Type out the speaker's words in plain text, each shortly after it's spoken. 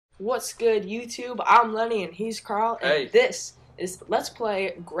What's good, YouTube? I'm Lenny and he's Carl, and Hey. this is Let's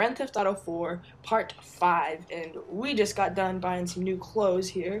Play Grand Theft Auto 4 Part 5. And we just got done buying some new clothes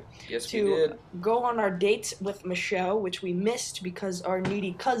here Yes, we to did. go on our date with Michelle, which we missed because our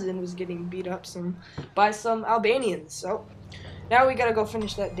needy cousin was getting beat up by some Albanians. So now we gotta go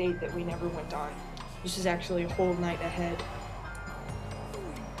finish that date that we never went on. This is actually a whole night ahead.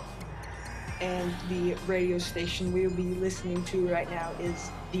 And the radio station we will be listening to right now is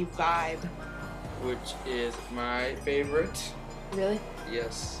The Vibe. Which is my favorite. Really?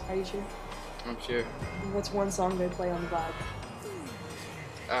 Yes, Are you sure? I'm sure. What's one song they play on The Vibe?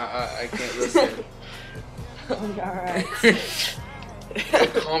 I can't listen. Alright.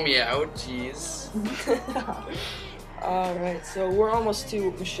 Don't call me out, jeez. Alright, so we're almost to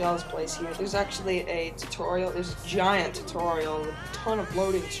Michelle's place here. There's actually a tutorial. There's a giant tutorial with a ton of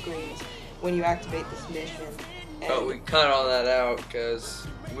loading screens when you activate this mission. But we cut all that out because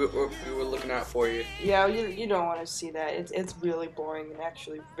we were looking out for you. Yeah, you don't want to see that. It's really boring and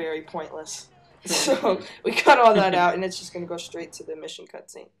actually very pointless. So we cut all that out, and it's just going to go straight to the mission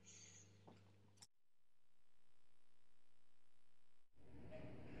cutscene.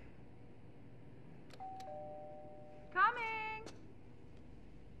 Coming!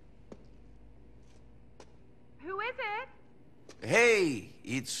 Who is it? Hey,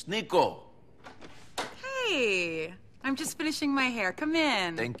 it's Nico. Hey, I'm just finishing my hair. Come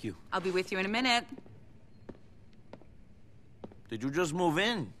in. Thank you. I'll be with you in a minute. Did you just move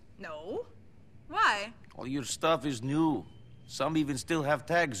in? No. Why? All your stuff is new. Some even still have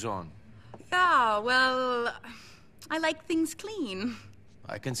tags on. Yeah, well, I like things clean.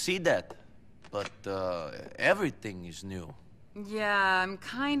 I can see that. But, everything is new. Yeah, I'm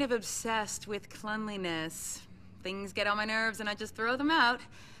kind of obsessed with cleanliness. Things get on my nerves and I just throw them out.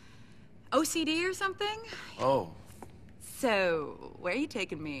 OCD or something? Oh, So, where are you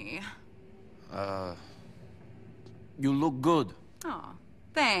taking me? you look good. Oh,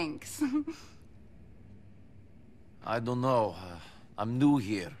 thanks. I don't know. I'm new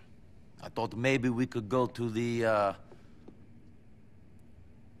here. I thought maybe we could go to the,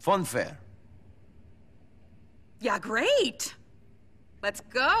 fun fair. Yeah, great! Let's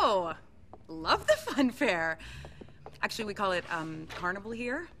go! Love the fun fair. Actually, we call it, carnival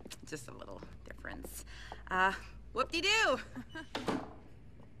here. Just a little difference. Whoop-de-doo!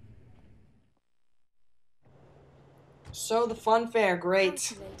 So the fun fair,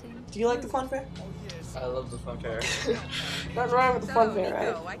 great. Do you like the fun fair? I love the fun fair. Nothing wrong with the fun fair,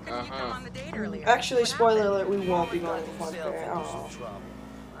 Nico, right? why couldn't you come on the date earlier? Actually, What spoiler happened? alert, we won't be going to the fun fair. Oh,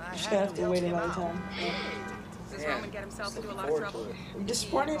 just gonna have to wait another time. Does Roman get himself into a lot of Forward trouble? to it. You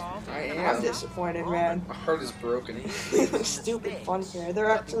disappointed? I I'm am. disappointed, man. My heart is broken. Stupid fun fair. They're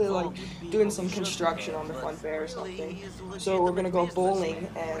actually like doing some construction on the fun fair or something. So we're gonna go bowling,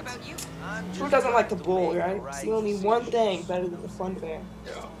 and who doesn't like to bowl, right? It's the only one thing better than the fun fair.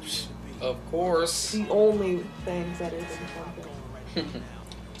 Yeah, of course. The only thing better than the fun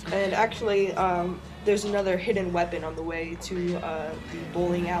fair. And actually, there's another hidden weapon on the way to the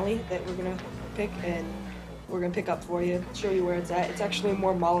bowling alley that we're gonna pick, and we're gonna pick up for you, show you where it's at. It's actually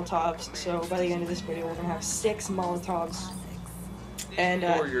more Molotovs, so by the end of this video, we're gonna have 6 Molotovs. And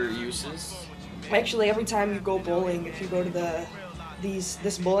For your uses. actually, every time you go bowling, if you go to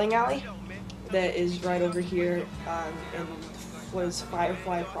this bowling alley that is right over here, in was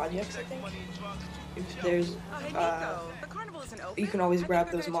Firefly Projects, I think. If there's Oh, hey, Nico, the carnival isn't open. you can always I grab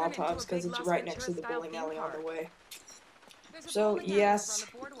think those they're gonna turn it into Molotovs a because big it's Las right next to the Venturas-style bowling theme alley on park. the way. There's a So, bowling alley yes. on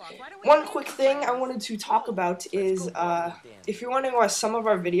the boardwalk. Why don't we One hit quick it? thing I wanted to talk about is, if you're wondering why some of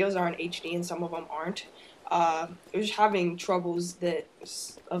our videos are in HD and some of them aren't, we're just having troubles that,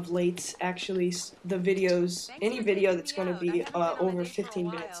 of late, actually, the videos, any video that's going to be over 15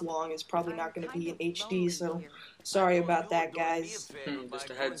 minutes long is probably not going to be in HD, so sorry about that, guys. Just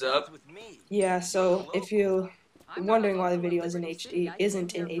a heads up. Yeah, so if you're wondering why the video isn't in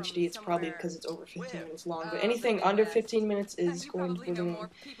HD, it's probably because it's over 15 minutes long. But anything under 15 minutes is going to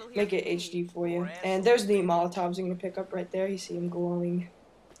make it HD for you. And there's the Molotovs I'm going to pick up right there. You see them glowing.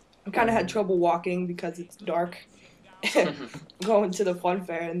 I kind of had trouble walking because it's dark. Going to the fun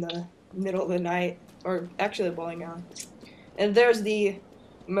fair in the middle of the night, or actually the bowling alley. And there's the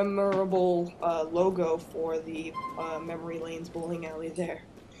memorable logo for the Memory Lanes bowling alley there.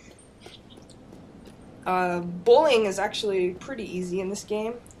 Bowling is actually pretty easy in this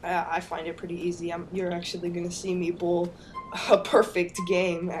game. I find it pretty easy. You're actually gonna see me bowl a perfect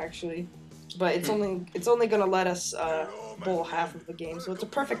game, actually. But it's only gonna let us bowl half of the game, so it's a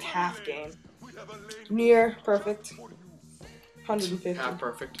perfect half game. Near perfect. 150. Half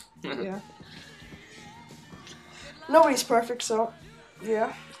perfect. Yeah. Nobody's perfect, so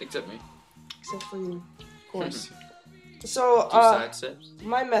Yeah, Except me. except for you, of course. So, Two side steps.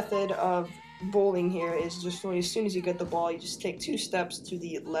 my method of bowling here is just when, as soon as you get the ball, you just take 2 steps to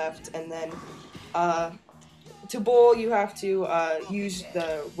the left, and then to bowl you have to use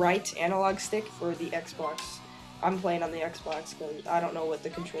the right analog stick for the Xbox. I'm playing on the Xbox because I don't know what the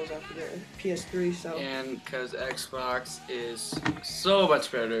controls are for the PS3, so. And because Xbox is so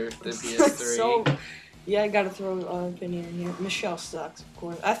much better than PS3. So, yeah, I gotta throw an opinion in here. Michelle sucks, of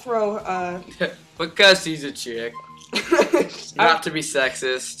course. I throw, because she's a chick. Not to be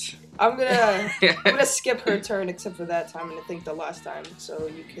sexist. I'm gonna skip her turn except for that time and I think the last time, so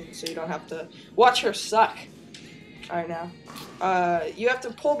you don't have to watch her suck. Alright now. You have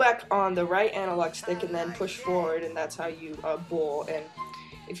to pull back on the right analog stick and then push forward, and that's how you bowl. And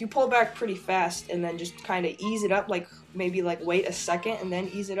if you pull back pretty fast and then just kind of ease it up, like maybe like wait a second and then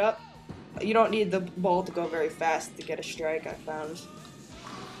ease it up, you don't need the ball to go very fast to get a strike, I found.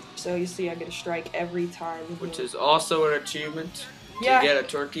 So you see I get a strike every time. Which is also an achievement to Yeah. get a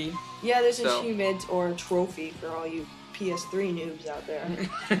turkey. Yeah, there's So- achievement or a trophy for all you PS3 noobs out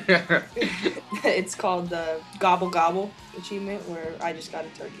there. It's called the Gobble Gobble achievement, where I just got a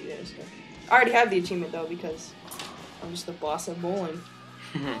turkey there. So. I already have the achievement though because I'm just the boss of bowling.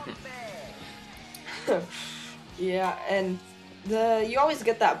 Yeah, and you always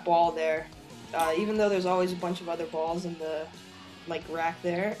get that ball there, even though there's always a bunch of other balls in the rack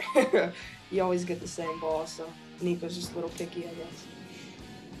there. You always get the same ball, so Nico's just a little picky, I guess.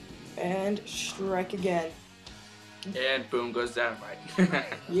 And strike again. And boom goes dynamite.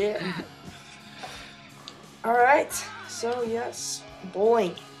 Yeah. Alright, so yes,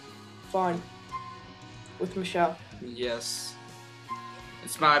 bowling. Fun. With Michelle. Yes.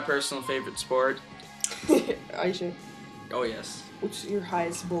 It's my personal favorite sport. Aisha, Oh yes. what's your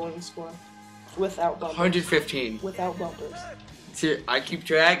highest bowling score? Without bumpers. 115. Without bumpers. Here, I keep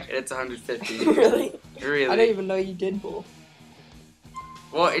track, and it's 115. Really? Really. I didn't even know you did bowl.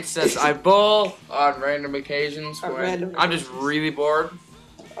 Well, it says I bowl on random occasions On when random I'm just occasions. really bored.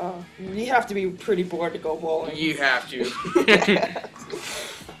 You have to be pretty bored to go bowling. You have to.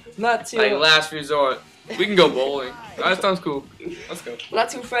 Not too. Like last resort. We can go bowling. That sounds cool. Let's go. Not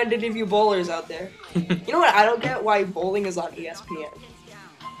too offended of you bowlers out there. You know what? I don't get why bowling is on ESPN.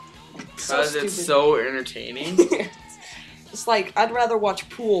 Because it's so entertaining. It's like I'd rather watch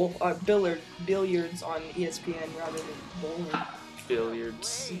pool or billiards on ESPN rather than bowling.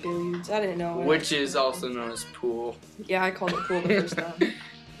 Billiards. Billiards. I didn't know. Which is also known as pool. Yeah, I called it pool the first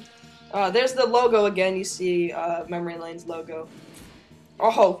time. There's the logo again. You see Memory Lane's logo.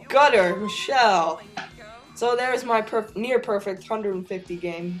 Oh, gutter, Michelle. So there's my near perfect 150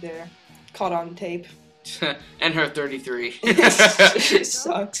 game there, caught on tape. And her 33. She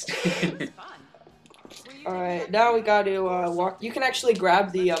sucks. Alright, now we got to walk. You can actually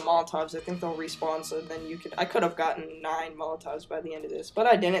grab the Molotovs. I think they'll respawn, so then you could. I could have gotten 9 Molotovs by the end of this, but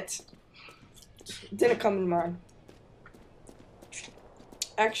I didn't. It didn't come in mind.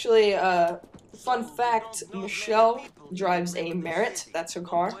 Actually, fun fact, Michelle drives a Merit. That's her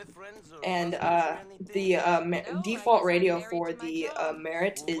car. And the default radio for the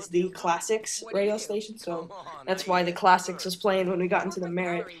Merit is the Classics radio station, so that's why the Classics was playing when we got into the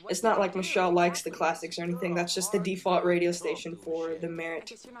Merit. It's not like Michelle likes the Classics or anything, that's just the default radio station for the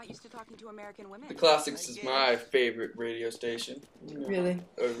Merit. The Classics is my favorite radio station. Really?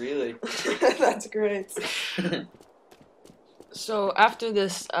 Oh, really? That's great. So after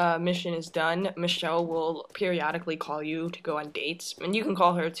this mission is done, Michelle will periodically call you to go on dates, and you can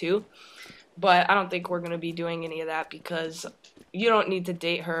call her too. But I don't think we're going to be doing any of that because you don't need to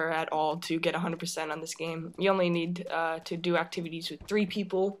date her at all to get 100% on this game. You only need to do activities with 3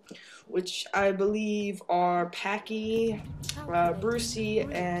 people, which I believe are Packy, Brucey,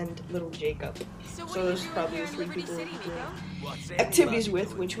 and Little Jacob. So those are probably the 3 people we'll be doing activities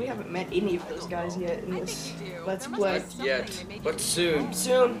with, which we haven't met any of those guys yet in this Let's Play. Not yet, but soon.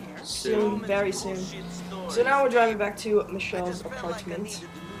 Soon, very soon. So now we're driving back to Michelle's apartment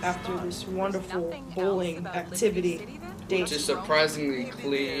after this wonderful bowling activity date. Which is surprisingly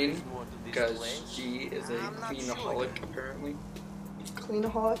clean, because she is a cleanaholic, apparently.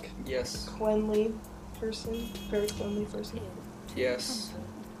 Cleanaholic? Yes. Cleanly person? Very cleanly person? Yes.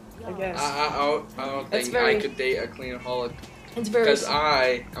 I guess. I don't That's think very- I could date a cleanaholic, It's very because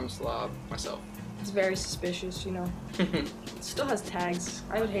I am slob myself. it's very suspicious, you know. It still has tags.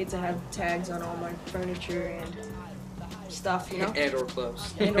 I would hate to have tags on all my furniture and stuff, you know? And or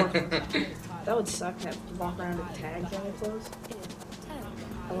clothes. And or that would suck to have to walk around with tags on your clothes.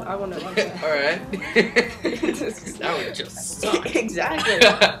 I wouldn't want that. Alright. That would just suck. Exactly.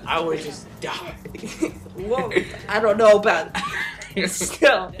 I would just die. Well, I don't know about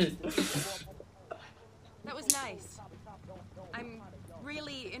Still. That was nice. I'm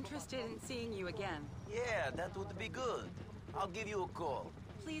really interested in seeing you again. Yeah, that would be good. I'll give you a call.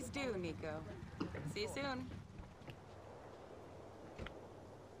 Please do, Nico. See you soon.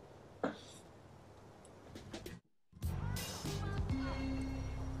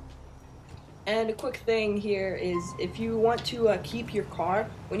 And a quick thing here is if you want to keep your car,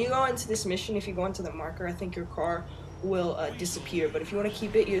 when you go into this mission, if you go into the marker, I think your car will disappear. But if you want to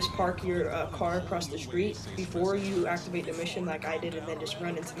keep it, you just park your car across the street before you activate the mission like I did, and then just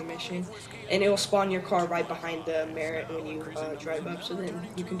run into the mission. And it will spawn your car right behind the Merit when you drive up, so then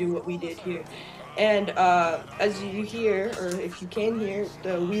you can do what we did here. And as you hear, or if you can hear,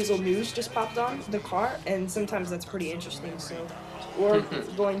 the Weasel News just popped on the car, and sometimes that's pretty interesting, so we're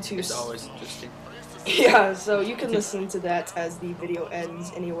going to... It's always interesting. Yeah, so you can listen to that as the video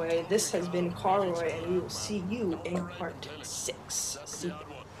ends. Anyway, this has been Carroy, and we will see you in part 6. See ya.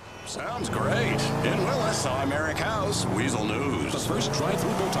 Sounds great. In Willis, I'm Eric House, Weasel News. The first drive-through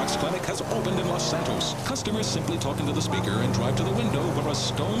Botox clinic has opened in Los Santos. Customers simply talk into the speaker and drive to the window where a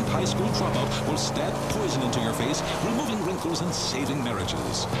stoned high school dropout will stab poison into your face, removing wrinkles and saving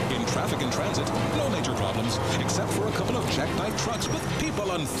marriages. In traffic and transit, no major problems, except for a couple of jackknife trucks with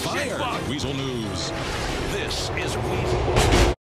people on fire. Weasel News. This is Weasel.